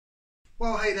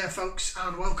Well, hey there folks,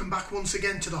 and welcome back once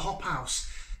again to the Hop House.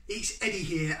 It's Eddie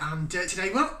here, and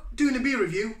today we're not doing a beer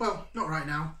review. Well, not right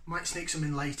now, might sneak some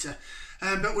in later,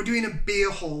 but we're doing a beer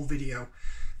haul video.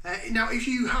 Now, if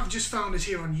you have just found us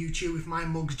here on YouTube, if my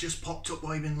mug's just popped up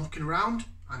while you've been looking around,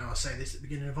 I know I say this at the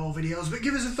beginning of all videos, but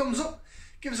give us a thumbs up,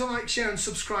 give us a like, share and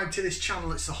subscribe to this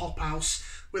channel. It's the Hop House.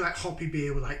 We like hoppy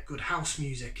beer, we like good house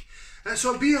music.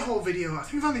 So a beer haul video, I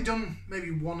think I've only done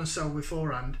maybe one or so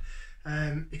beforehand,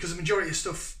 because the majority of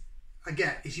stuff I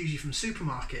get is usually from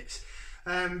supermarkets.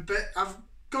 But I've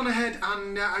gone ahead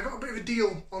and I got a bit of a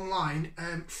deal online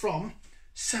from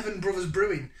Seven Brothers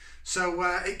Brewing. So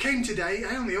it came today.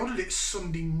 I only ordered it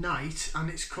Sunday night and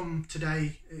it's come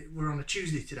today. We're on a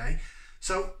Tuesday today.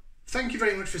 So thank you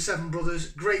very much for Seven Brothers.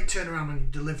 Great turnaround on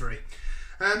your delivery.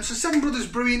 So Seven Brothers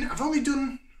Brewing, I've only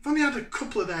had a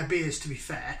couple of their beers, to be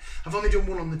fair. I've only done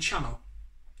one on the channel.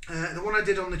 The one I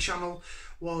did on the channel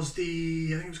was I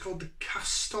think it was called the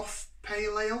Cast-Off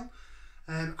Pale Ale.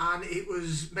 And it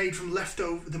was made from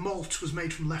the malt was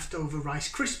made from leftover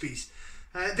Rice Krispies.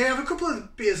 They have a couple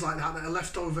of beers like that are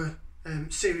leftover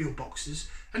cereal boxes,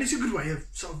 and it's a good way of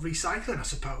sort of recycling, I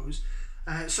suppose.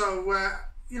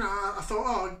 You know, I thought,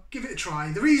 oh, I'll give it a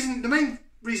try. The main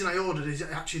reason I ordered is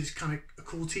actually this kind of a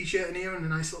cool t-shirt in here and a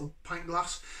nice little pint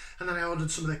glass, and then I ordered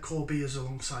some of their core beers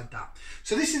alongside that.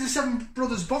 So this is the Seven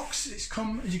Brothers box. It's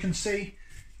come, as you can see,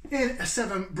 in a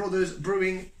Seven Brothers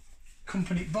Brewing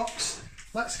Company box.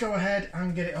 Let's go ahead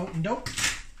and get it opened up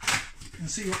and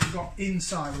see what we've got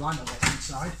inside. Well, I know what's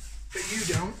inside, but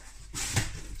you don't.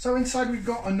 So inside we've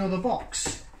got another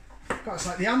box. It's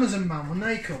like the Amazon man when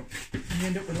they come, and you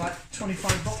end up with like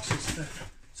 25 boxes for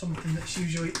something that's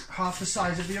usually half the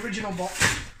size of the original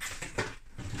box.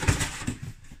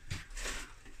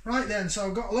 Right then, so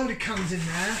I've got a load of cans in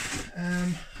there.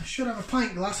 I should have a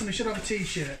pint glass and I should have a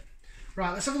t-shirt.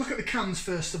 Right, let's have a look at the cans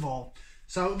first of all.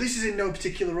 So this is in no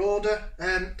particular order.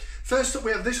 First up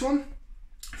we have this one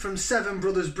from Seven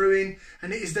Brothers Brewing,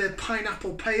 and it is their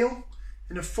Pineapple Pale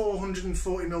in a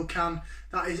 440ml can.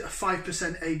 That is a 5%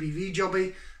 ABV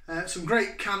jobby. Some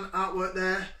great can artwork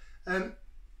there.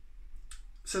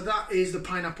 So that is the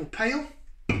Pineapple Pale.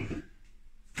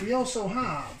 We also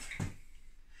have,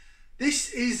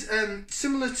 this is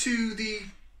similar to the,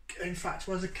 in fact,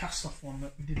 where's the cast-off one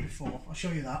that we did before? I'll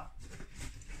show you that.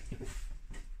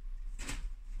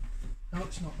 No,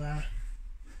 it's not there.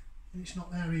 It's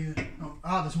not there either.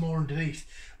 Oh, there's more underneath.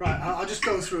 Right, I'll just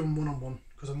go through them one on one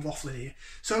because I'm waffling here.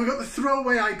 So we've got the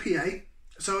Throwaway IPA.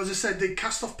 So as I said, the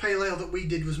Cast-Off Pale Ale that we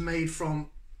did was made from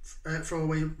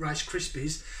Throwaway Rice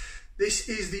Krispies. This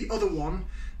is the other one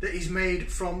that is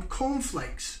made from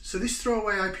cornflakes. So this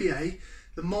Throwaway IPA,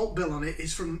 the malt bill on it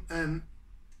is from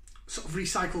sort of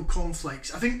recycled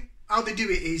cornflakes. I think how they do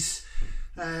it is,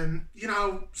 you know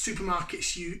how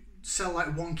supermarkets you sell like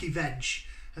wonky veg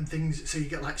and things, so you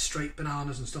get like straight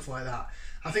bananas and stuff like that.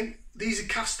 I think these are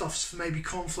cast-offs for maybe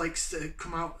cornflakes that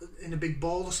come out in a big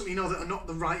ball or something, you know, that are not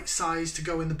the right size to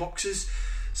go in the boxes.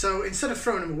 So instead of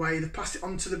throwing them away, they've passed it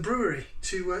on to the brewery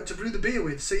to brew the beer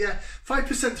with. So yeah,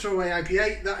 5% Throwaway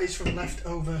IPA, that is from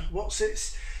leftover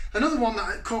Wotsits. Another one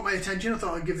that caught my attention, I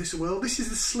thought I'd give this a whirl. This is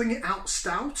the Sling It Out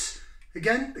Stout.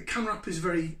 Again, the can wrap is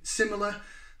very similar,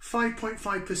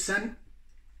 5.5%.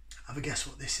 Have a guess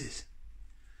what this is.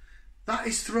 That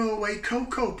is Throwaway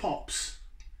Cocoa Pops.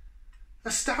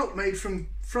 A stout made from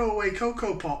throwaway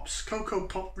Cocoa Pops. Cocoa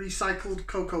Pop, recycled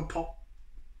Cocoa Pop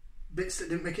bits that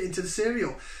didn't make it into the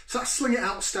cereal. So that's Sling It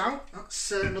Out Stout.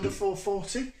 That's another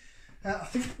 440. I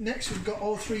think next we've got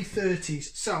all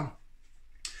 330s. So,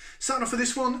 starting off with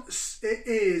this one, it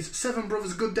is Seven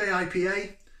Brothers Good Day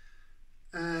IPA.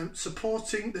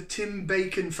 Supporting the Tim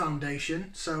Bacon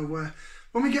Foundation. So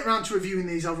when we get around to reviewing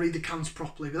these, I'll read the cans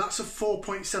properly. But that's a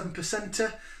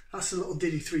 4.7%er. That's a little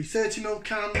Diddy 330ml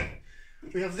can.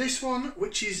 We have this one,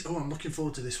 which is, oh, I'm looking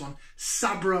forward to this one,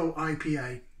 Sabro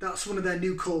IPA. That's one of their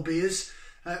new core beers,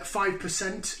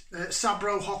 5%.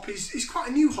 Sabro hop is quite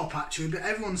a new hop actually, but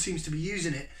everyone seems to be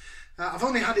using it. I've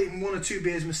only had it in one or two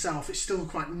beers myself. It's still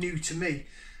quite new to me,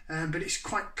 but it's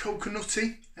quite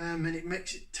coconutty, and it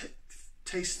makes it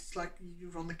tastes like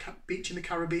you're on the beach in the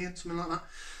Caribbean, something like that.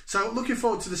 So looking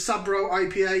forward to the Sabro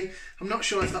IPA. I'm not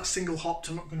sure if that's single hopped.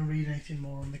 I'm not going to read anything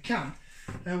more on the can.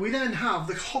 We then have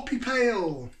the Hoppy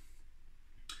Pale.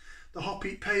 The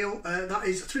Hoppy Pale, that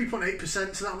is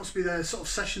 3.8%, so that must be their sort of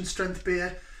session strength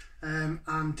beer.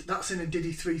 And that's in a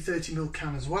Diddy 330ml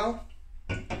can as well.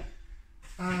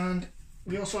 And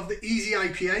we also have the Easy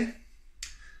IPA.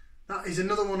 That is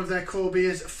another one of their core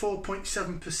beers,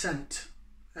 4.7%.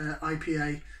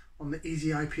 IPA on the Easy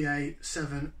IPA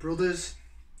Seven Brothers.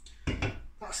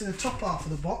 That's in the top half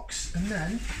of the box, and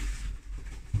then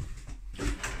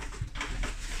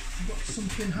got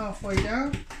something halfway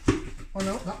down. Oh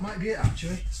no, that might be it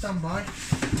actually. Stand by.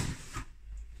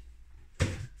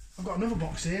 I've got another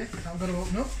box here that I've got to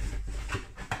open up.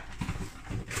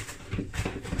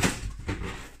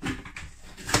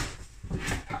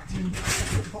 Packed in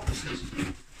separate boxes.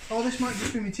 Oh, this might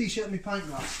just be my t-shirt and my pint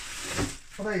glass.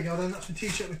 Oh, there you go then, that's my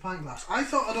t-shirt and my pint glass. I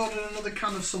thought I'd ordered another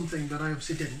can of something, but I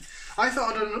obviously didn't. I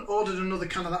thought I'd ordered another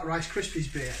can of that Rice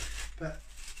Krispies beer, but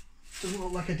it doesn't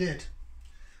look like I did.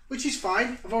 Which is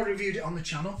fine, I've already reviewed it on the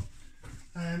channel.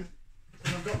 And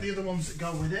I've got the other ones that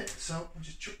go with it, so I'll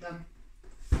just chuck them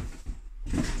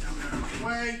down there out of the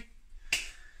way.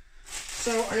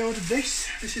 So I ordered this.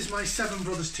 This is my Seven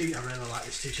Brothers t-shirt. I really like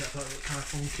this t-shirt, I thought it looked kind of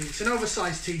funky. It's an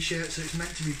oversized t-shirt, so it's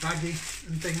meant to be baggy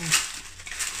and things.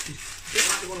 It's a bit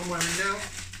like the one I'm wearing now.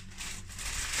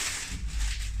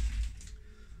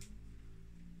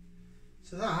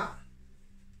 So that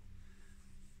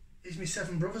is my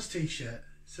Seven Brothers t-shirt. It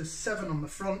says 7 on the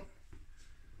front,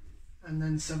 and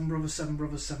then Seven Brothers, Seven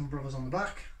Brothers, Seven Brothers on the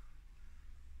back.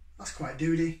 That's quite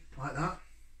doody, like that.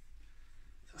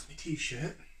 That's my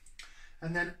t-shirt.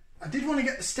 And then I did want to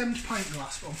get the stemmed pint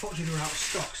glass, but unfortunately they're out of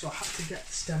stock, so I had to get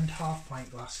the stemmed half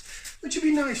pint glass, which would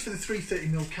be nice for the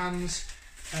 330ml cans.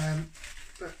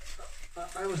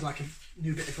 But I always like a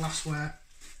new bit of glassware,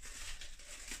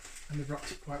 and they've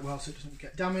wrapped it quite well so it doesn't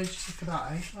get damaged. Look at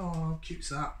that, eh? Oh, how cute's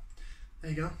that? There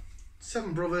you go.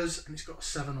 Seven Brothers, and it's got a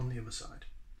 7 on the other side.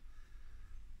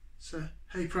 So,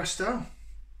 hey presto.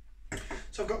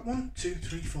 So I've got 1, 2,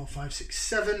 3, 4, 5, 6,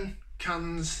 7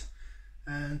 cans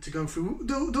to go through.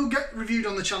 They'll get reviewed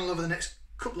on the channel over the next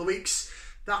couple of weeks.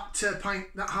 That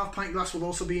half pint glass will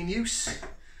also be in use,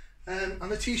 and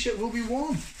the t-shirt will be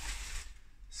worn.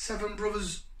 Seven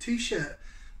Brothers t-shirt.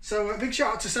 So a big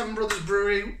shout out to Seven Brothers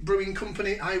Brewing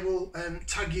Company. I will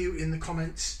tag you in the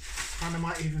comments, and I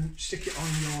might even stick it on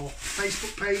your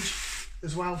Facebook page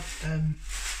as well.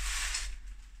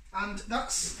 And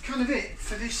that's kind of it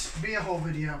for this beer haul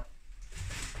video.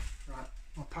 Right,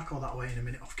 I'll pack all that away in a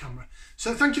minute off camera.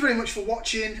 So thank you very much for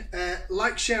watching.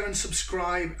 Like, share and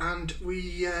subscribe, and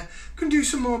we can do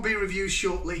some more beer reviews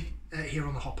shortly here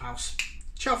on the Hop House.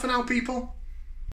 Ciao for now, people.